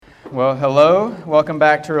Well, hello. Welcome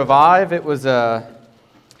back to Revive. It was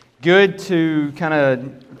good to kind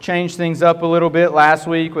of change things up a little bit last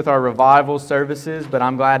week with our revival services, but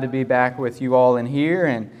I'm glad to be back with you all in here.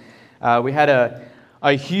 And we had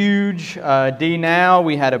a huge D now.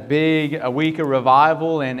 We had a week of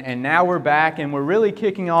revival, and now we're back, and we're really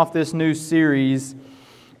kicking off this new series,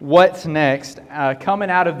 What's Next? Coming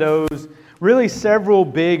out of those really several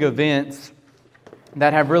big events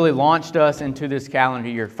that have really launched us into this calendar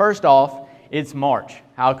year. First off, it's March.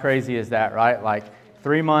 How crazy is that, right? Like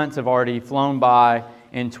 3 months have already flown by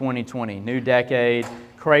in 2020. New decade,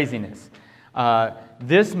 craziness.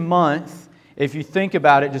 This month, if you think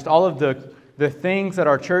about it, just all of the things that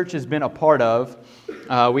our church has been a part of,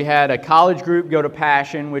 we had a college group go to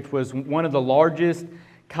Passion, which was one of the largest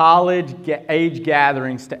college age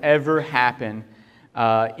gatherings to ever happen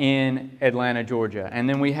in Atlanta, Georgia. And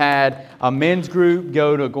then we had a men's group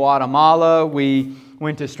go to Guatemala. We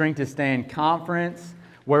went to Strength to Stand Conference,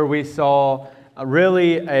 where we saw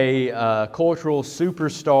really a cultural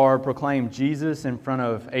superstar proclaim Jesus in front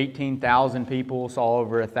of 18,000 people, saw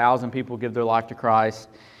over 1,000 people give their life to Christ.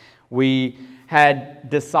 We had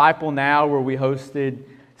Disciple Now, where we hosted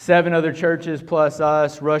 7 other churches plus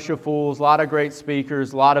us, Rush of Fools, a lot of great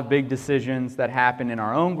speakers, a lot of big decisions that happened in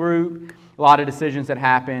our own group, a lot of decisions that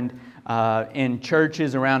happened in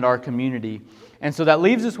churches around our community. And so that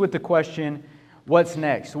leaves us with the question, what's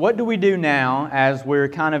next? What do we do now as we're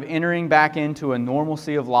kind of entering back into a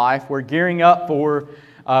normalcy of life? We're gearing up for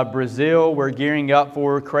Brazil. We're gearing up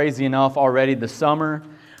for, crazy enough, already the summer.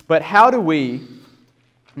 But how do we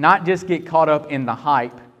not just get caught up in the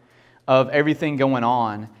hype of everything going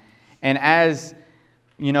on, and as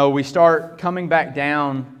we start coming back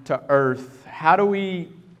down to earth, how do we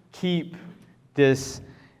keep this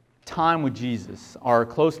time with Jesus, our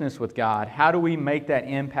closeness with God? How do we make that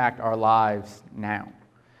impact our lives now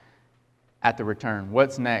at the return?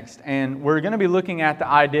 What's next? And we're going to be looking at the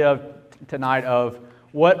idea tonight of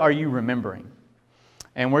what are you remembering?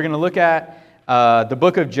 And we're going to look at the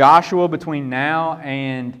book of Joshua between now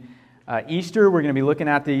and Easter. We're going to be looking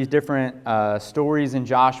at these different stories in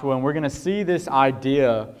Joshua, and we're going to see this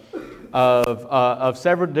idea of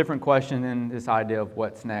several different questions in this idea of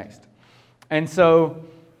what's next. And so,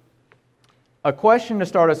 a question to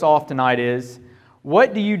start us off tonight is,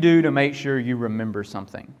 what do you do to make sure you remember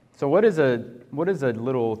something? So what is a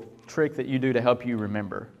little trick that you do to help you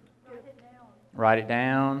remember? Write it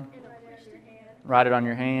down. Write it on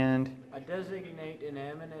your hand. I designate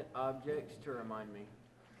inanimate objects to remind me.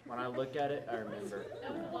 When I look at it, I remember.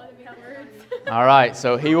 All right,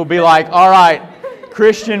 so he will be like, all right,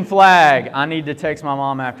 Christian flag. I need to text my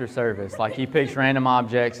mom after service. Like he picks random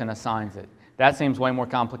objects and assigns it. That seems way more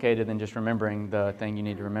complicated than just remembering the thing you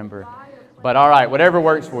need to remember. But all right, whatever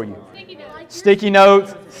works for you. Sticky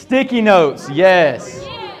notes. Sticky notes, yes.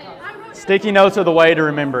 Sticky notes are the way to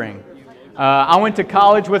remembering. I went to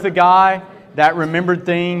college with a guy that remembered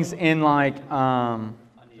things in like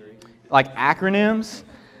acronyms.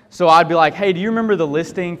 So I'd be like, hey, do you remember the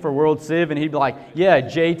listing for World Civ? And he'd be like, yeah,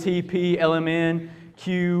 JTP, LMN,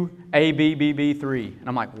 Q, ABBB3. And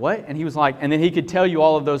I'm like, what? And he was like, and then he could tell you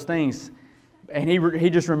all of those things. And he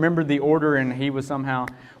just remembered the order, and he was somehow,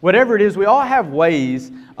 whatever it is, we all have ways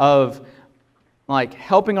of like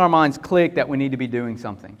helping our minds click that we need to be doing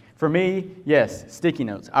something. For me, yes, sticky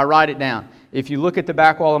notes. I write it down. If you look at the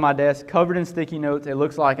back wall of my desk, covered in sticky notes, it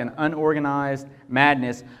looks like an unorganized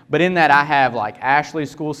madness. But in that, I have like Ashley's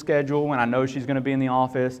school schedule when I know she's going to be in the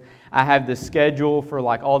office. I have the schedule for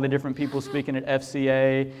like all the different people speaking at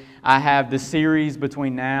FCA. I have the series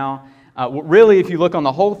between now. Really, if you look on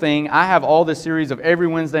the whole thing, I have all the series of every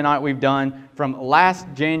Wednesday night we've done from last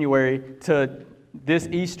January to this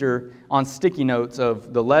Easter on sticky notes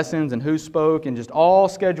of the lessons and who spoke and just all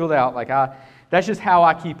scheduled out. That's just how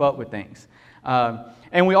I keep up with things.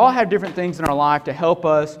 And we all have different things in our life to help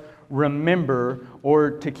us remember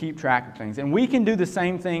or to keep track of things. And we can do the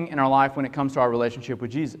same thing in our life when it comes to our relationship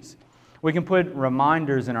with Jesus. We can put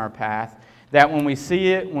reminders in our path that when we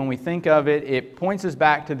see it, when we think of it, it points us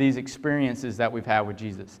back to these experiences that we've had with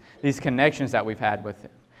Jesus, these connections that we've had with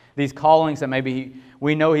Him, these callings that maybe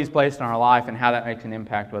we know He's placed in our life and how that makes an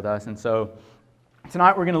impact with us. And so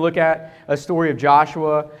tonight we're going to look at a story of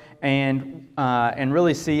Joshua and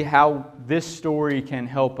really see how this story can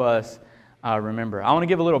help us remember. I want to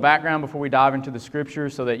give a little background before we dive into the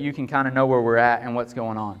Scriptures so that you can kind of know where we're at and what's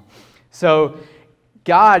going on. So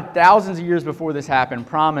God, thousands of years before this happened,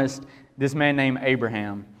 promised this man named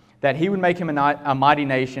Abraham that He would make him a mighty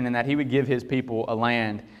nation and that He would give His people a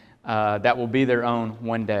land that will be their own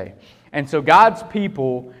one day. And so God's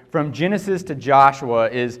people, from Genesis to Joshua,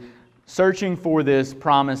 is searching for this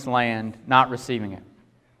promised land, not receiving it.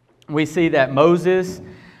 We see that Moses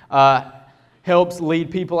helps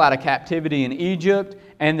lead people out of captivity in Egypt,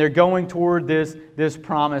 and they're going toward this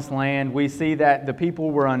promised land. We see that the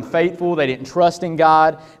people were unfaithful. They didn't trust in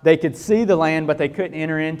God. They could see the land, but they couldn't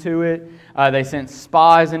enter into it. They sent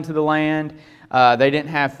spies into the land. They didn't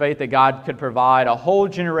have faith that God could provide. A whole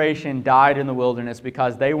generation died in the wilderness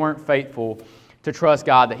because they weren't faithful to trust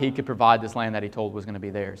God that He could provide this land that He told was going to be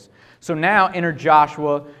theirs. So now enter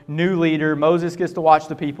Joshua, new leader. Moses gets to watch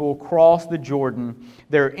the people cross the Jordan.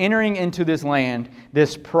 They're entering into this land,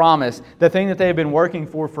 this promise, the thing that they have been working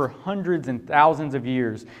for hundreds and thousands of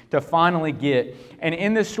years to finally get. And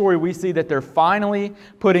in this story, we see that they're finally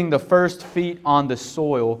putting the first feet on the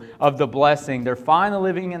soil of the blessing. They're finally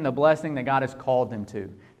living in the blessing that God has called them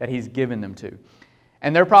to, that He's given them to.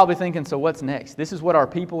 And they're probably thinking, so what's next? This is what our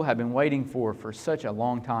people have been waiting for such a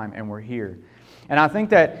long time, and we're here. And I think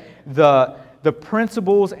that the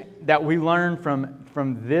principles that we learn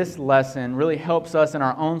from this lesson really helps us in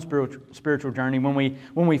our own spiritual journey when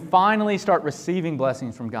we finally start receiving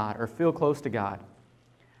blessings from God or feel close to God.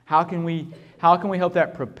 How can we help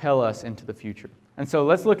that propel us into the future? And so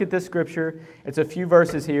let's look at this scripture. It's a few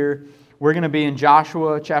verses here. We're going to be in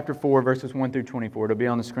Joshua chapter 4, verses 1 through 24. It'll be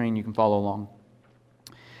on the screen. You can follow along.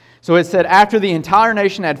 So it said, after the entire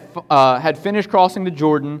nation had finished crossing the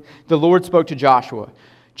Jordan, the Lord spoke to Joshua.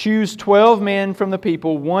 Choose 12 men from the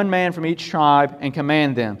people, 1 man from each tribe, and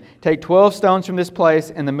command them. Take 12 stones from this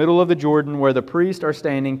place in the middle of the Jordan where the priests are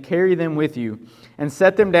standing, carry them with you, and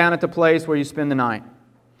set them down at the place where you spend the night.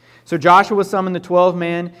 So Joshua summoned the 12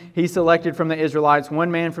 men he selected from the Israelites,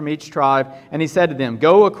 1 man from each tribe, and he said to them,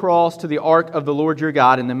 go across to the ark of the Lord your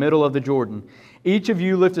God in the middle of the Jordan. Each of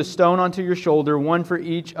you lift a stone onto your shoulder, 1 for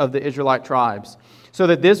each of the Israelite tribes, so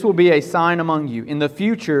that this will be a sign among you. In the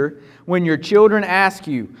future, when your children ask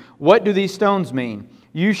you, what do these stones mean?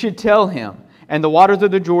 You should tell him, and the waters of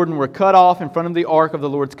the Jordan were cut off in front of the ark of the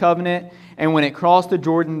Lord's covenant, and when it crossed the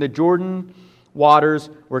Jordan waters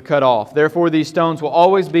were cut off. Therefore, these stones will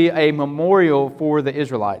always be a memorial for the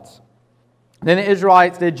Israelites. Then the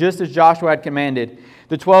Israelites did just as Joshua had commanded.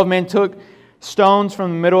 The 12 men took stones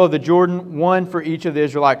from the middle of the Jordan, 1 for each of the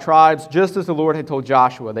Israelite tribes, just as the Lord had told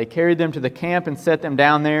Joshua. They carried them to the camp and set them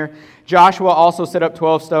down there. Joshua also set up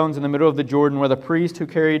 12 stones in the middle of the Jordan where the priests who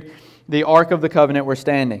carried the Ark of the Covenant were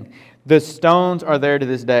standing. The stones are there to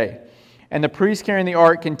this day. And the priests carrying the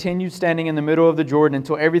ark continued standing in the middle of the Jordan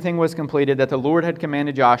until everything was completed that the Lord had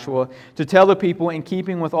commanded Joshua to tell the people in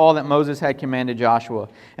keeping with all that Moses had commanded Joshua.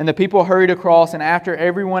 And the people hurried across, and after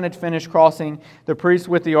everyone had finished crossing, the priests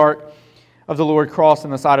with the ark of the Lord crossed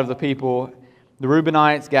on the side of the people. The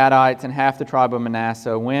Reubenites, Gadites, and half the tribe of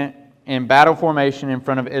Manasseh went in battle formation in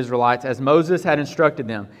front of Israelites as Moses had instructed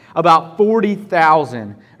them. About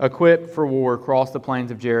 40,000 equipped for war crossed the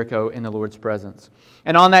plains of Jericho in the Lord's presence.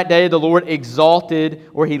 And on that day the Lord exalted,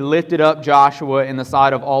 or He lifted up Joshua in the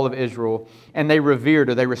sight of all of Israel, and they revered,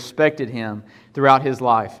 or they respected him throughout his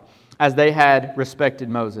life, as they had respected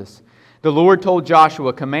Moses. The Lord told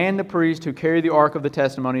Joshua, command the priests who carry the ark of the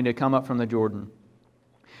testimony to come up from the Jordan.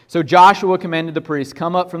 So Joshua commanded the priests,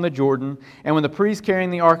 come up from the Jordan. And when the priests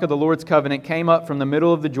carrying the ark of the Lord's covenant came up from the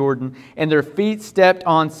middle of the Jordan, and their feet stepped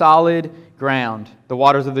on solid ground, the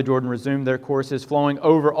waters of the Jordan resumed their courses, flowing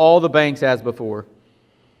over all the banks as before.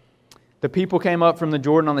 The people came up from the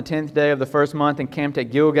Jordan on the 10th day of the first month and camped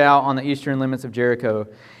at Gilgal on the eastern limits of Jericho.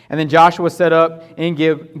 And then Joshua set up in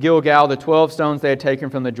Gilgal the 12 stones they had taken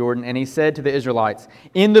from the Jordan, and he said to the Israelites,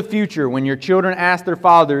 in the future, when your children ask their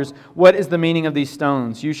fathers, what is the meaning of these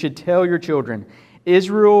stones? You should tell your children,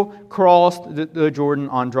 Israel crossed the Jordan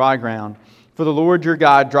on dry ground. For the Lord your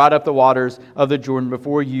God dried up the waters of the Jordan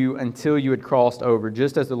before you until you had crossed over,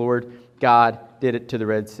 just as the Lord God did it to the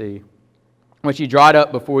Red Sea, which He dried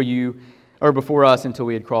up before us until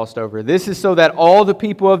we had crossed over. This is so that all the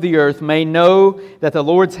people of the earth may know that the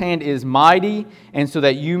Lord's hand is mighty, and so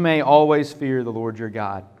that you may always fear the Lord your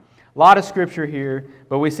God. A lot of scripture here,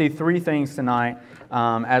 but we see 3 things tonight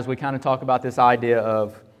as we kind of talk about this idea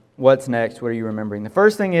of what's next, what are you remembering? The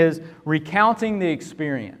first thing is recounting the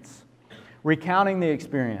experience. Recounting the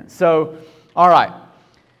experience. So, all right.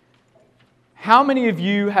 How many of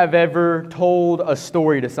you have ever told a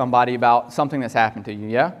story to somebody about something that's happened to you,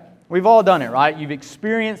 yeah? We've all done it, right? You've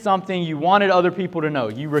experienced something you wanted other people to know.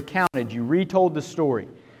 You recounted, you retold the story.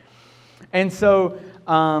 And so,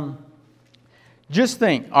 just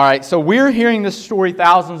think, all right, so we're hearing this story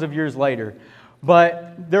thousands of years later,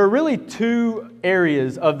 but there are really 2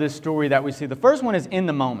 areas of this story that we see. The first one is in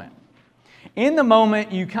the moment. In the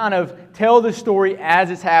moment, you kind of tell the story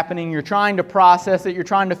as it's happening. You're trying to process it. You're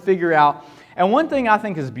trying to figure out And one thing I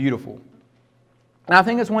think is beautiful, and I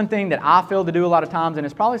think it's one thing that I fail to do a lot of times, and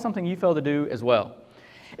it's probably something you fail to do as well,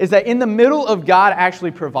 is that in the middle of God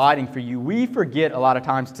actually providing for you, we forget a lot of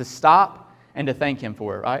times to stop and to thank Him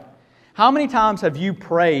for it, right? How many times have you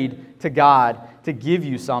prayed to God to give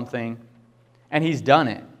you something and He's done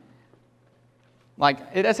it? Like,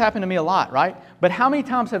 it has happened to me a lot, right? But how many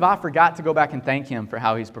times have I forgot to go back and thank Him for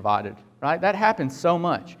how He's provided, right? That happens so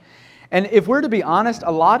much. And if we're to be honest,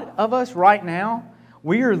 a lot of us right now,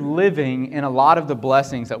 we are living in a lot of the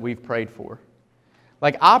blessings that we've prayed for.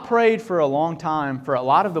 Like, I prayed for a long time for a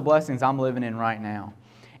lot of the blessings I'm living in right now.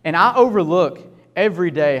 And I overlook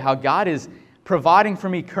every day how God is providing for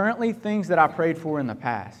me currently things that I prayed for in the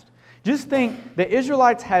past. Just think, the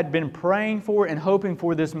Israelites had been praying for and hoping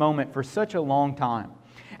for this moment for such a long time.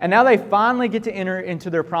 And now they finally get to enter into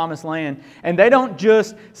their promised land. And they don't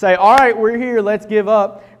just say, all right, we're here, let's give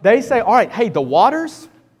up. They say, all right, hey, the waters,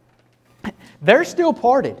 they're still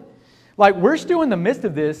parted. Like, we're still in the midst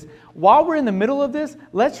of this. While we're in the middle of this,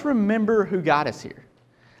 let's remember who got us here.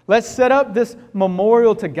 Let's set up this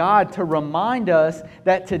memorial to God to remind us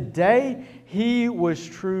that today He was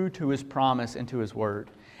true to His promise and to His word.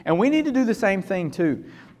 And we need to do the same thing too.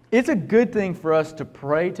 It's a good thing for us to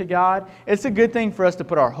pray to God. It's a good thing for us to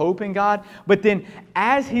put our hope in God. But then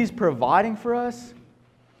as He's providing for us,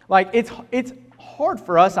 like it's hard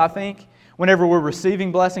for us, I think, whenever we're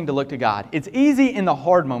receiving blessing to look to God. It's easy in the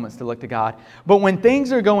hard moments to look to God. But when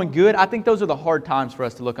things are going good, I think those are the hard times for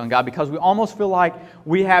us to look on God because we almost feel like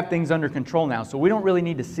we have things under control now. So we don't really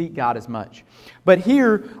need to seek God as much. But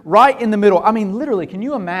here, right in the middle, I mean, literally, can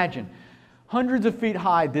you imagine hundreds of feet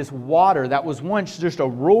high, this water that was once just a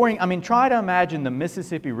roaring, I mean, try to imagine the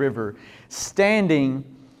Mississippi River standing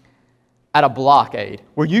at a blockade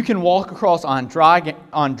where you can walk across on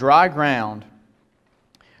dry ground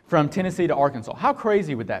from Tennessee to Arkansas. How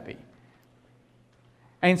crazy would that be?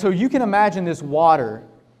 And so you can imagine this water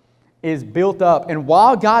is built up. And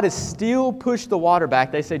while God has still pushed the water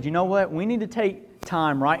back, they said, you know what? We need to take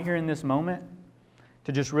time right here in this moment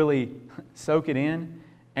to just really soak it in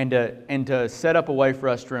and to set up a way for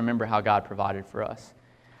us to remember how God provided for us.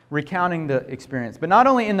 Recounting the experience. But not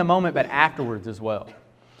only in the moment, but afterwards as well.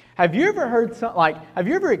 Have you ever have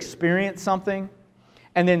you ever experienced something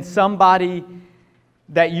and then somebody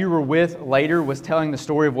that you were with later was telling the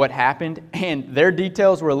story of what happened and their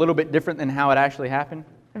details were a little bit different than how it actually happened?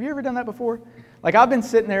 Have you ever done that before? Like, I've been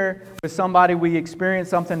sitting there with somebody, we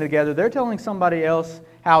experienced something together, they're telling somebody else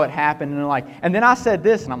how it happened, and they're like, and then I said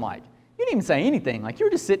this, and I'm like, you didn't even say anything. Like, you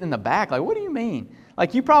were just sitting in the back. Like, what do you mean?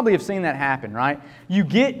 Like, you probably have seen that happen, right? You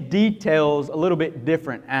get details a little bit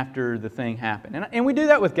different after the thing happened. And we do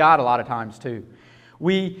that with God a lot of times too.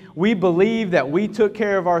 We believe that we took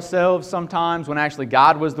care of ourselves sometimes when actually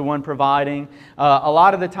God was the one providing. A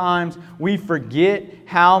lot of the times we forget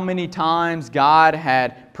how many times God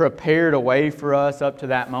had prepared a way for us up to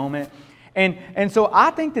that moment. And so I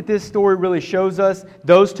think that this story really shows us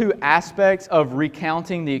those two aspects of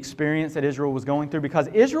recounting the experience that Israel was going through, because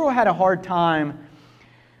Israel had a hard time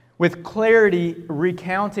with clarity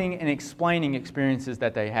recounting and explaining experiences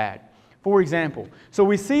that they had. For example, so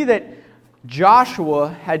we see that Joshua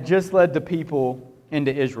had just led the people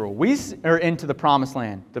into Israel, into the promised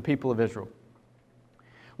land, the people of Israel.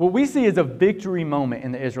 What we see is a victory moment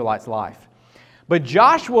in the Israelites' life. But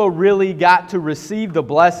Joshua really got to receive the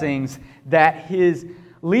blessings that his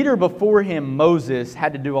leader before him, Moses,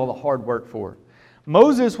 had to do all the hard work for.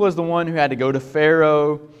 Moses was the one who had to go to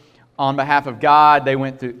Pharaoh on behalf of God. They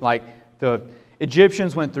went through, like, the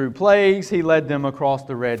Egyptians went through plagues. He led them across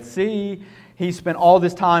the Red Sea. He spent all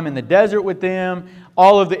this time in the desert with them.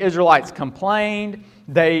 All of the Israelites complained.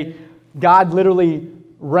 God literally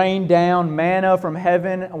rained down manna from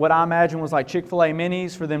heaven, what I imagine was like Chick-fil-A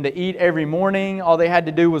minis for them to eat every morning. All they had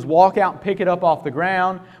to do was walk out and pick it up off the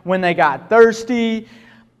ground. When they got thirsty,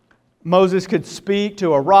 Moses could speak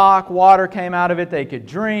to a rock. Water came out of it. They could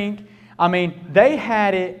drink. I mean, they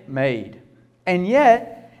had it made. And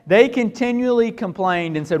yet, they continually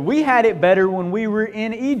complained and said, we had it better when we were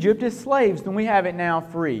in Egypt as slaves than we have it now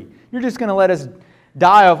free. You're just going to let us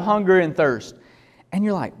die of hunger and thirst. And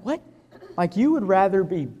you're like, what? Like, you would rather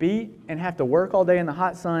be beat and have to work all day in the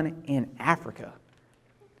hot sun in Africa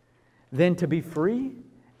than to be free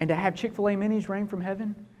and to have Chick-fil-A minis rain from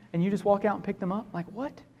heaven and you just walk out and pick them up? Like,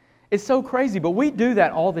 what? It's so crazy, but we do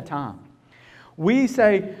that all the time. We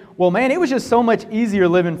say, well, man, it was just so much easier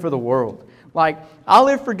living for the world. Like, I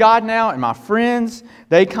live for God now, and my friends,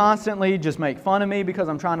 they constantly just make fun of me because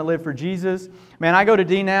I'm trying to live for Jesus. Man, I go to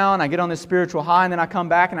D now, and I get on this spiritual high, and then I come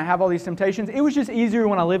back, and I have all these temptations. It was just easier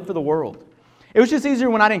when I lived for the world. It was just easier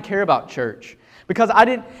when I didn't care about church. Because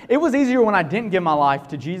it was easier when I didn't give my life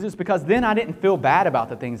to Jesus, because then I didn't feel bad about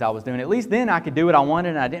the things I was doing. At least then I could do what I wanted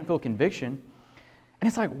and I didn't feel conviction. And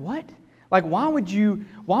it's like, what? Like, why would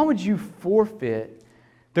you forfeit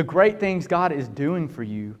the great things God is doing for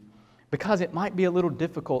you because it might be a little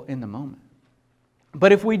difficult in the moment?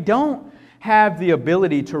 But if we don't have the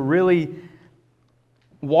ability to really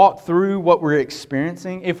walk through what we're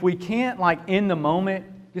experiencing, if we can't, like, in the moment,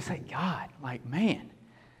 just say, God, like, man,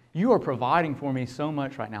 you are providing for me so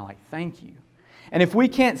much right now. Like, thank you. And if we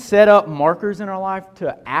can't set up markers in our life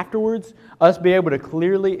to afterwards us be able to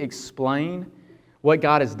clearly explain what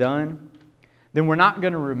God has done, then we're not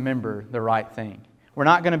going to remember the right thing. We're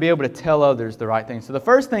not going to be able to tell others the right thing. So the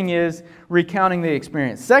first thing is recounting the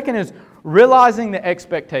experience. Second is realizing the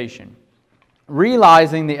expectation.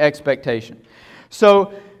 Realizing the expectation.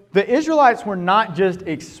 So the Israelites were not just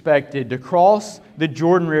expected to cross the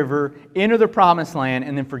Jordan River, enter the Promised Land,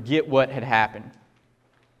 and then forget what had happened.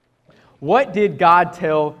 What did God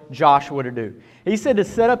tell Joshua to do? He said to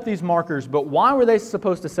set up these markers, but why were they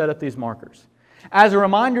supposed to set up these markers? As a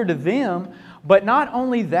reminder to them, but not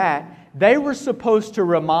only that, they were supposed to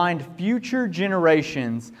remind future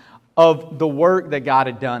generations of the work that God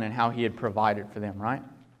had done and how He had provided for them, right?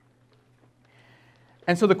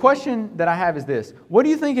 And so the question that I have is this: what do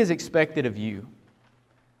you think is expected of you?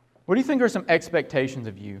 What do you think are some expectations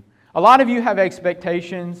of you? A lot of you have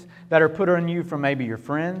expectations that are put on you from maybe your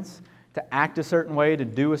friends to act a certain way, to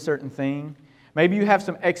do a certain thing. Maybe you have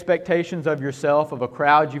some expectations of yourself, of a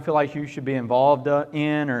crowd you feel like you should be involved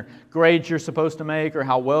in, or grades you're supposed to make, or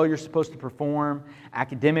how well you're supposed to perform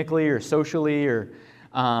academically or socially or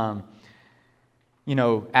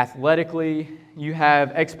athletically. You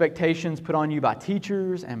have expectations put on you by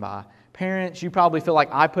teachers and by parents. You probably feel like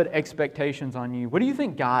I put expectations on you. What do you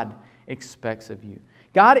think God expects of you?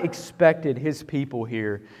 God expected His people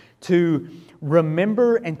here to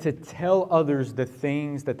remember and to tell others the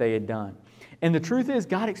things that they had done. And the truth is,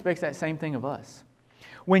 God expects that same thing of us.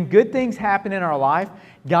 When good things happen in our life,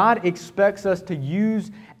 God expects us to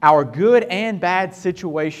use our good and bad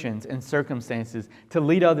situations and circumstances to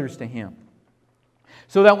lead others to Him.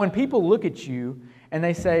 So that when people look at you and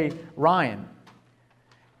they say, Ryan,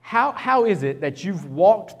 how is it that you've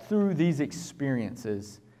walked through these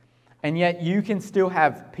experiences and yet you can still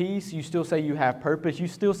have peace, you still say you have purpose, you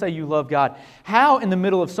still say you love God? How in the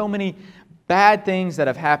middle of so many bad things that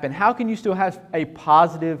have happened, how can you still have a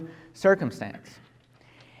positive circumstance?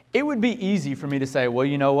 It would be easy for me to say, well,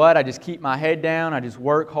 you know what? I just keep my head down. I just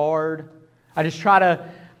work hard. I just try to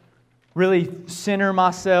really center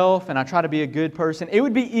myself and I try to be a good person. It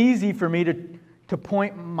would be easy for me to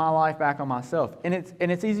point my life back on myself. And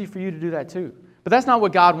it's easy for you to do that too. But that's not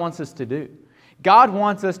what God wants us to do. God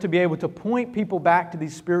wants us to be able to point people back to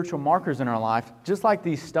these spiritual markers in our life, just like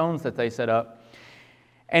these stones that they set up,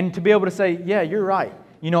 and to be able to say, yeah, you're right.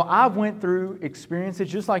 You know, I've went through experiences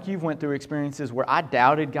just like you've went through experiences where I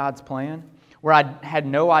doubted God's plan, where I had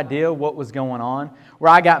no idea what was going on,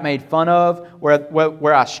 where I got made fun of,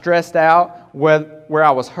 where I stressed out, where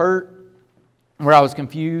I was hurt, where I was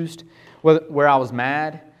confused, where I was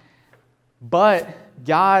mad. But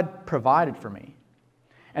God provided for me.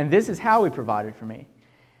 And this is how He provided for me.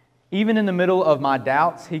 Even in the middle of my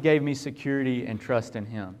doubts, He gave me security and trust in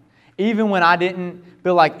Him. Even when I didn't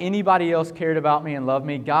feel like anybody else cared about me and loved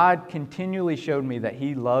me, God continually showed me that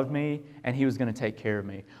He loved me and He was going to take care of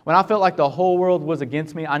me. When I felt like the whole world was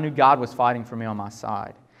against me, I knew God was fighting for me on my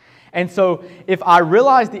side. And so if I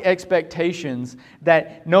realize the expectations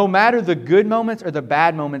that no matter the good moments or the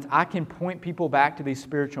bad moments, I can point people back to these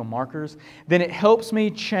spiritual markers, then it helps me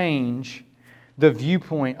change the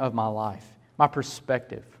viewpoint of my life, my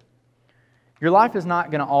perspective. Your life is not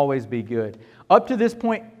going to always be good. Up to this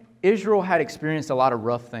point, Israel had experienced a lot of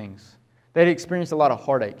rough things. They had experienced a lot of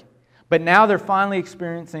heartache. But now they're finally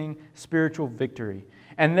experiencing spiritual victory.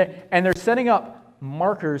 And they're setting up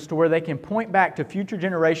markers to where they can point back to future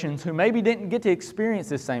generations who maybe didn't get to experience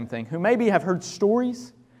this same thing, who maybe have heard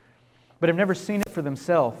stories, but have never seen it for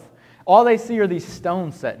themselves. All they see are these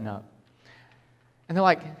stones setting up. And they're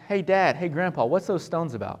like, hey, Dad, hey, Grandpa, what's those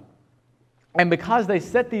stones about? And because they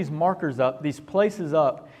set these markers up, these places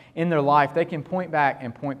up in their life, they can point back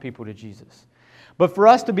and point people to Jesus. But for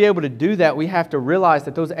us to be able to do that, we have to realize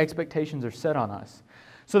that those expectations are set on us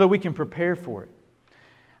so that we can prepare for it.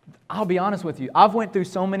 I'll be honest with you. I've went through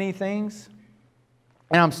so many things,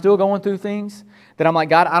 and I'm still going through things, that I'm like,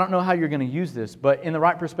 God, I don't know how you're going to use this. But in the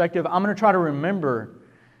right perspective, I'm going to try to remember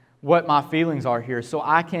what my feelings are here so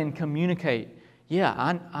I can communicate.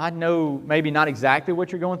 Yeah, I know maybe not exactly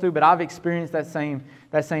what you're going through, but I've experienced that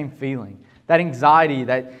same feeling. That anxiety,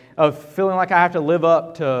 that of feeling like I have to live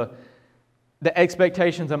up to the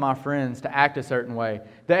expectations of my friends to act a certain way.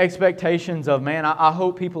 The expectations of, man, I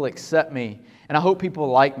hope people accept me, and I hope people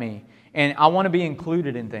like me, and I want to be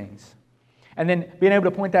included in things. And then being able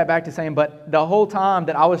to point that back to saying, but the whole time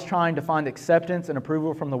that I was trying to find acceptance and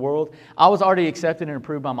approval from the world, I was already accepted and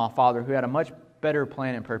approved by my Father, who had a much better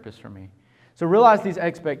plan and purpose for me. So realize these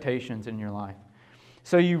expectations in your life.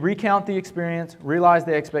 So you recount the experience, realize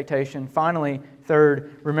the expectation. Finally,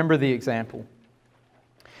 third, remember the example.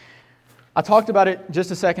 I talked about it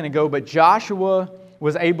just a second ago, but Joshua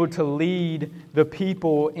was able to lead the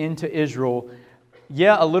people into Israel.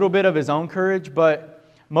 Yeah, a little bit of his own courage, but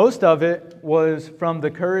most of it was from the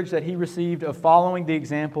courage that he received of following the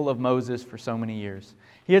example of Moses for so many years.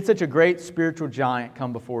 He had such a great spiritual giant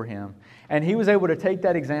come before him, and he was able to take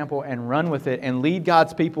that example and run with it and lead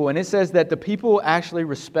God's people. And it says that the people actually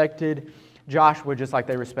respected Joshua just like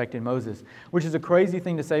they respected Moses, which is a crazy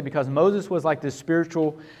thing to say because Moses was like this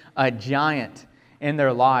spiritual giant in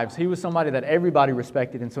their lives. He was somebody that everybody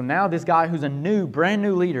respected. And so now this guy who's a brand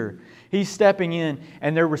new leader, he's stepping in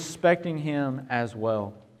and they're respecting him as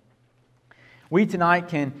well. We tonight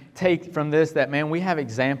can take from this that, man, we have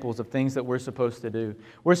examples of things that we're supposed to do.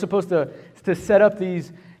 We're supposed to set up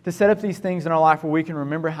these things in our life where we can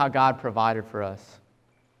remember how God provided for us.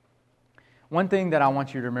 One thing that I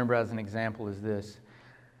want you to remember as an example is this.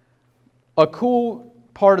 A cool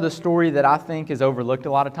part of the story that I think is overlooked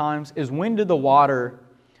a lot of times is when did the water,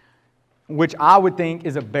 which I would think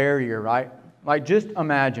is a barrier, right? Like just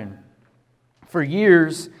imagine, for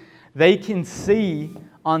years they can see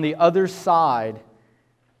on the other side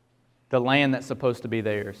the land that's supposed to be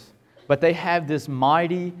theirs. But they have this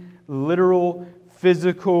mighty, literal,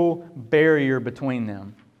 physical barrier between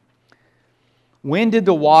them. When did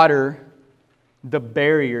the water, the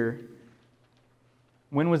barrier,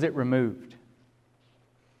 when was it removed?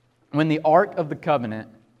 When the Ark of the Covenant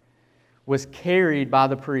was carried by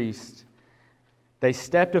the priest, they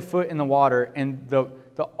stepped a foot in the water, and the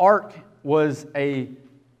Ark was a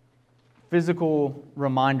physical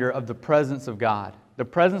reminder of the presence of God. The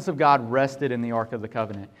presence of God rested in the Ark of the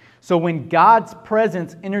Covenant. So when God's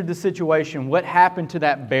presence entered the situation, what happened to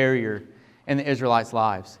that barrier in the Israelites'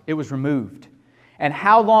 lives? It was removed. And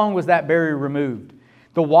how long was that barrier removed?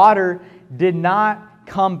 The water did not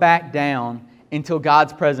come back down until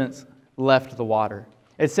God's presence left the water.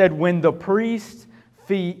 It said when the priest's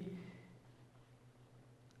feet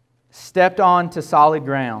stepped onto solid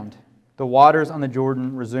ground, the waters on the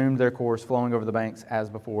Jordan resumed their course, flowing over the banks as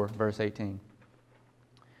before. Verse 18.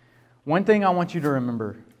 One thing I want you to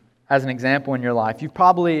remember as an example in your life, you've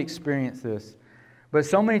probably experienced this, but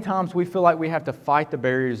so many times we feel like we have to fight the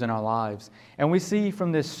barriers in our lives. And we see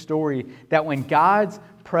from this story that when God's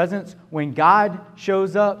presence, when God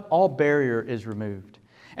shows up, all barrier is removed.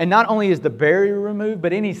 And not only is the barrier removed,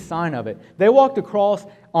 but any sign of it. They walked across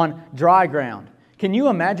on dry ground. Can you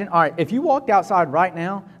imagine? All right, if you walked outside right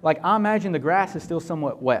now, like I imagine the grass is still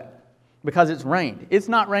somewhat wet because it's rained. It's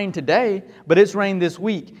not rained today, but it's rained this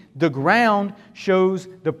week. The ground shows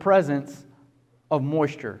the presence of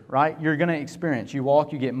moisture, right? You're going to experience. You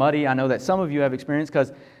walk, you get muddy. I know that some of you have experienced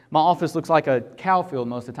because my office looks like a cow field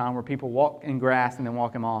most of the time where people walk in grass and then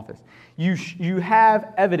walk in my office. You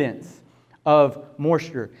have evidence of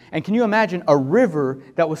moisture. And can you imagine a river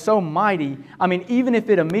that was so mighty? I mean, even if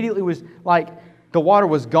it immediately was like the water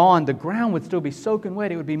was gone, the ground would still be soaking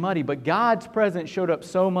wet. It would be muddy. But God's presence showed up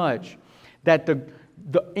so much that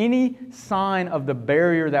any sign of the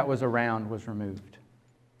barrier that was around was removed,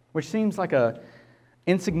 which seems like a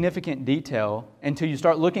insignificant detail until you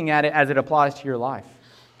start looking at it as it applies to your life.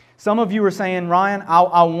 Some of you are saying, Ryan,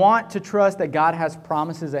 I want to trust that God has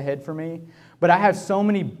promises ahead for me, but I have so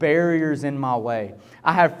many barriers in my way.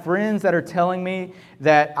 I have friends that are telling me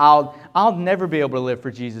that I'll never be able to live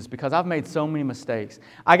for Jesus because I've made so many mistakes.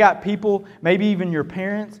 I got people, maybe even your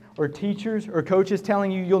parents or teachers or coaches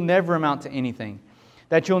telling you you'll never amount to anything,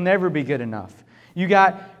 that you'll never be good enough. You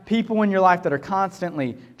got people in your life that are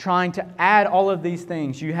constantly trying to add all of these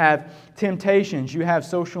things. You have temptations. You have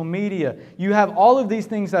social media. You have all of these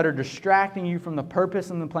things that are distracting you from the purpose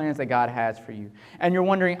and the plans that God has for you. And you're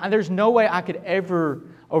wondering, there's no way I could ever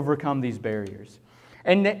overcome these barriers.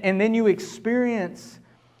 And then you experience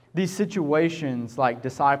these situations like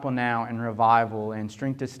Disciple Now and Revival and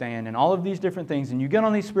Strength to Stand and all of these different things. And you get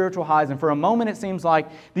on these spiritual highs. And for a moment, it seems like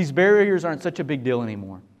these barriers aren't such a big deal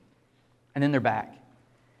anymore. And then they're back.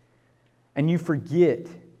 And you forget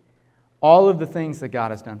all of the things that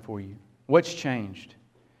God has done for you. What's changed?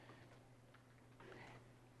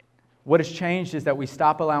 What has changed is that we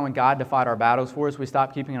stop allowing God to fight our battles for us. We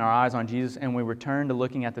stop keeping our eyes on Jesus, and we return to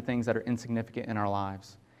looking at the things that are insignificant in our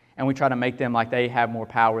lives. And we try to make them like they have more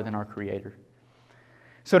power than our Creator.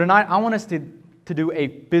 So tonight, I want us to do a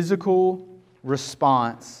physical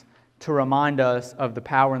response to remind us of the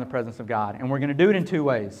power and the presence of God. And we're going to do it in two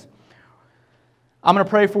ways. I'm going to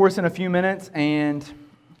pray for us in a few minutes, and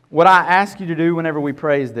what I ask you to do whenever we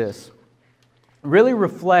pray is this. Really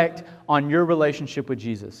reflect on your relationship with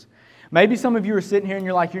Jesus. Maybe some of you are sitting here and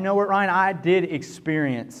you're like, you know what, Ryan, I did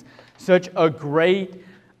experience such a great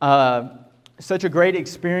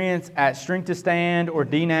experience at Strength to Stand or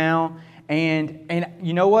D-Now, and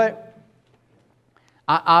you know what?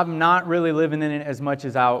 I'm not really living in it as much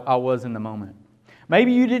as I was in the moment.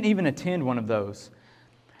 Maybe you didn't even attend one of those.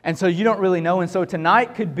 And so you don't really know. And so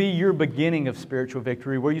tonight could be your beginning of spiritual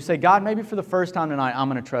victory where you say, God, maybe for the first time tonight, I'm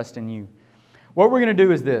going to trust in you. What we're going to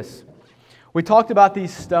do is this. We talked about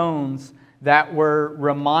these stones that were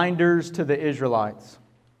reminders to the Israelites.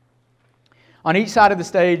 On each side of the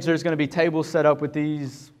stage, there's going to be tables set up with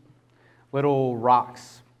these little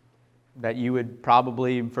rocks that you would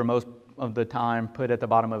probably, for most of the time, put at the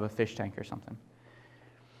bottom of a fish tank or something.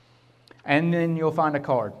 And then you'll find a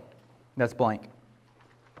card that's blank.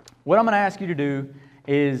 What I'm going to ask you to do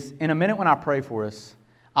is, in a minute when I pray for us,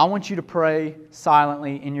 I want you to pray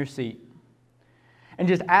silently in your seat. And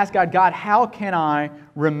just ask God, God, how can I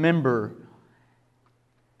remember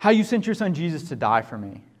how you sent your son Jesus to die for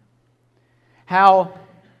me? How,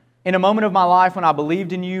 in a moment of my life when I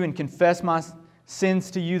believed in you and confessed my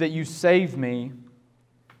sins to you, that you saved me.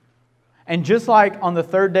 And just like on the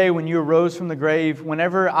third day when you arose from the grave,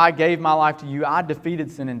 whenever I gave my life to you, I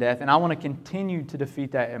defeated sin and death, and I want to continue to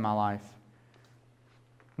defeat that in my life.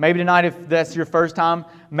 Maybe tonight, if that's your first time,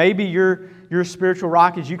 maybe your spiritual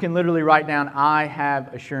rock is you can literally write down, I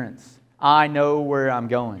have assurance. I know where I'm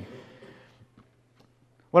going.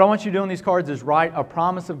 What I want you to do on these cards is write a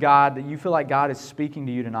promise of God that you feel like God is speaking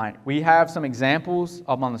to you tonight. We have some examples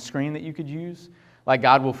up on the screen that you could use, like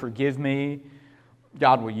God will forgive me,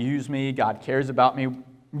 God will use me, God cares about me.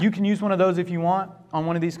 You can use one of those if you want on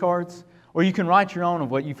one of these cards, or you can write your own of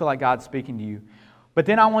what you feel like God's speaking to you. But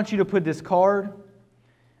then I want you to put this card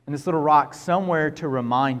and this little rock somewhere to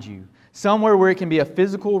remind you, somewhere where it can be a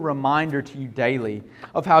physical reminder to you daily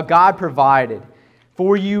of how God provided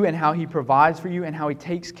for you and how He provides for you and how He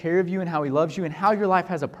takes care of you and how He loves you and how your life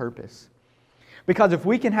has a purpose. Because if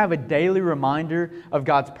we can have a daily reminder of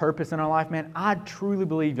God's purpose in our life, man, I truly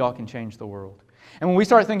believe y'all can change the world. And when we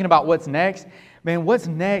start thinking about what's next, man, what's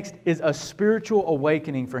next is a spiritual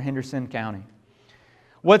awakening for Henderson County.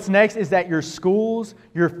 What's next is that your schools,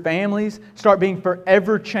 your families start being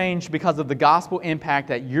forever changed because of the gospel impact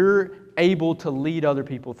that you're able to lead other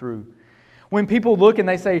people through. When people look and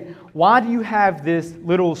they say, why do you have this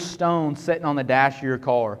little stone sitting on the dash of your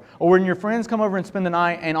car? Or when your friends come over and spend the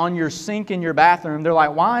night and on your sink in your bathroom, they're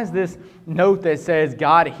like, why is this note that says,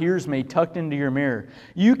 God hears me, tucked into your mirror?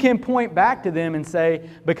 You can point back to them and say,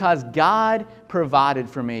 because God provided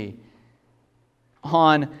for me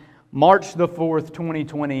on March the 4th,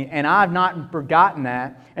 2020, and I've not forgotten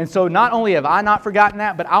that. And so not only have I not forgotten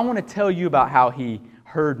that, but I want to tell you about how He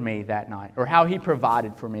heard me that night, or how He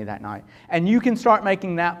provided for me that night. And you can start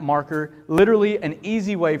making that marker literally an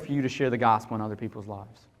easy way for you to share the gospel in other people's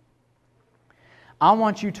lives. I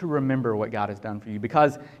want you to remember what God has done for you,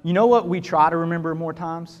 because you know what we try to remember more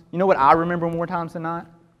times? You know what I remember more times than not?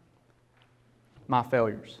 My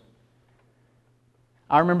failures.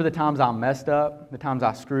 I remember the times I messed up, the times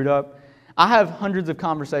I screwed up. I have hundreds of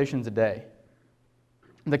conversations a day.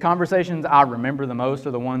 The conversations I remember the most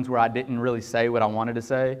are the ones where I didn't really say what I wanted to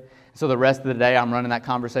say. So the rest of the day, I'm running that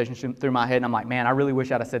conversation through my head, and I'm like, man, I really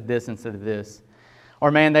wish I'd have said this instead of this.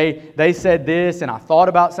 Or, man, they said this, and I thought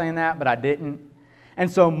about saying that, but I didn't.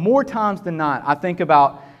 And so more times than not, I think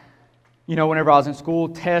about, whenever I was in school,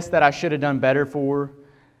 tests that I should have done better for,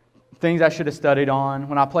 things I should have studied on.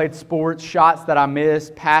 When I played sports, shots that I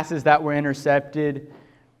missed, passes that were intercepted,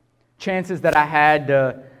 chances that I had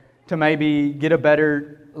to maybe get a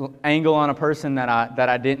better angle on a person that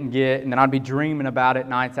I didn't get, and then I'd be dreaming about it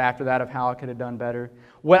nights after that of how I could have done better.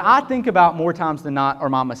 What I think about more times than not are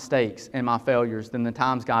my mistakes and my failures than the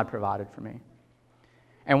times God provided for me.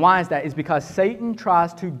 And why is that? It's because Satan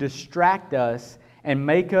tries to distract us and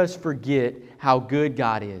make us forget how good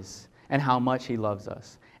God is and how much He loves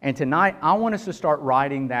us. And tonight, I want us to start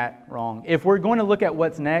righting that wrong. If we're going to look at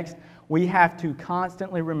what's next, we have to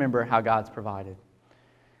constantly remember how God's provided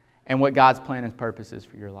and what God's plan and purpose is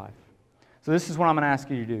for your life. So this is what I'm going to ask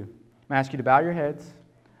you to do. I'm going to ask you to bow your heads.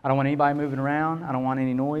 I don't want anybody moving around. I don't want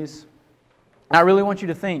any noise. And I really want you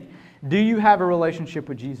to think, do you have a relationship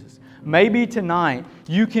with Jesus? Maybe tonight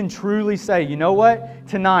you can truly say, you know what?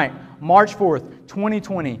 Tonight, March 4th,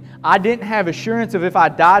 2020. I didn't have assurance of if I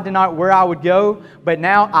died tonight where I would go, but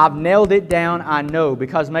now I've nailed it down, I know.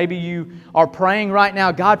 Because maybe you are praying right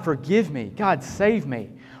now, God, forgive me. God, save me.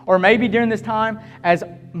 Or maybe during this time, as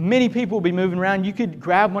many people will be moving around, you could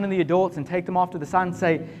grab one of the adults and take them off to the side and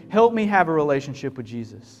say, help me have a relationship with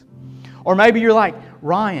Jesus. Or maybe you're like,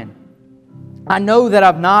 Ryan, I know that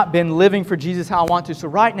I've not been living for Jesus how I want to. So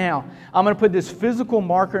right now, I'm going to put this physical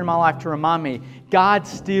marker in my life to remind me God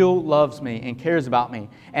still loves me and cares about me.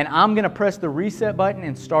 And I'm going to press the reset button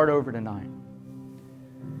and start over tonight.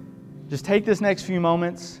 Just take this next few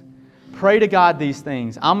moments. Pray to God these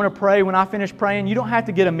things. I'm going to pray. When I finish praying, you don't have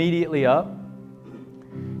to get immediately up.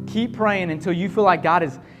 Keep praying until you feel like God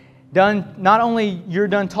is done. Not only you're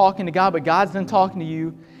done talking to God, but God's done talking to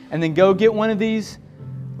you. And then go get one of these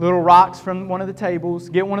little rocks from one of the tables,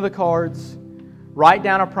 get one of the cards, write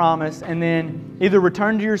down a promise, and then either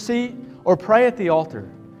return to your seat or pray at the altar.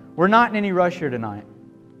 We're not in any rush here tonight.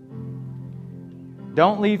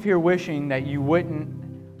 Don't leave here wishing that you wouldn't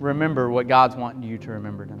remember what God's wanting you to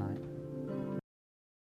remember tonight.